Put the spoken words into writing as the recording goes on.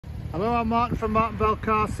Hello, I'm Martin from Martin Bell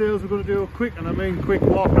Car Sales. We're going to do a quick, and I mean quick,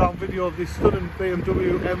 walk around video of this stunning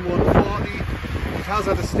BMW M140. It has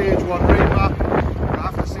had a stage 1 remap. I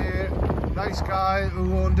have to say, nice guy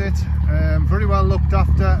who owned it. Very well looked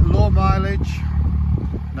after, low mileage,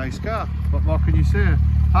 nice car. What more can you say?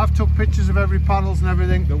 I've took pictures of every panels and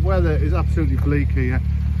everything. The weather is absolutely bleak here,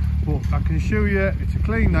 but I can assure you it's a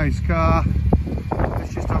clean, nice car.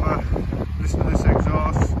 Let's just have a listen to this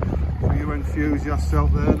exhaust for you enthusiasts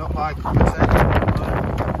out there. Not my cup of tea.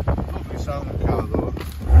 Lovely sounding car though.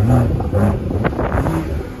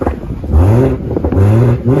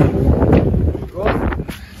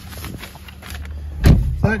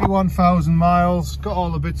 31,000 miles, got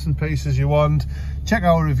all the bits and pieces you want. Check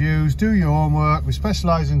our reviews, do your homework. We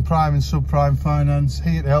specialise in prime and subprime finance,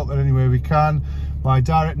 here to help in any way we can. My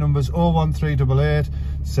direct number is 01388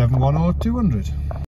 710 200.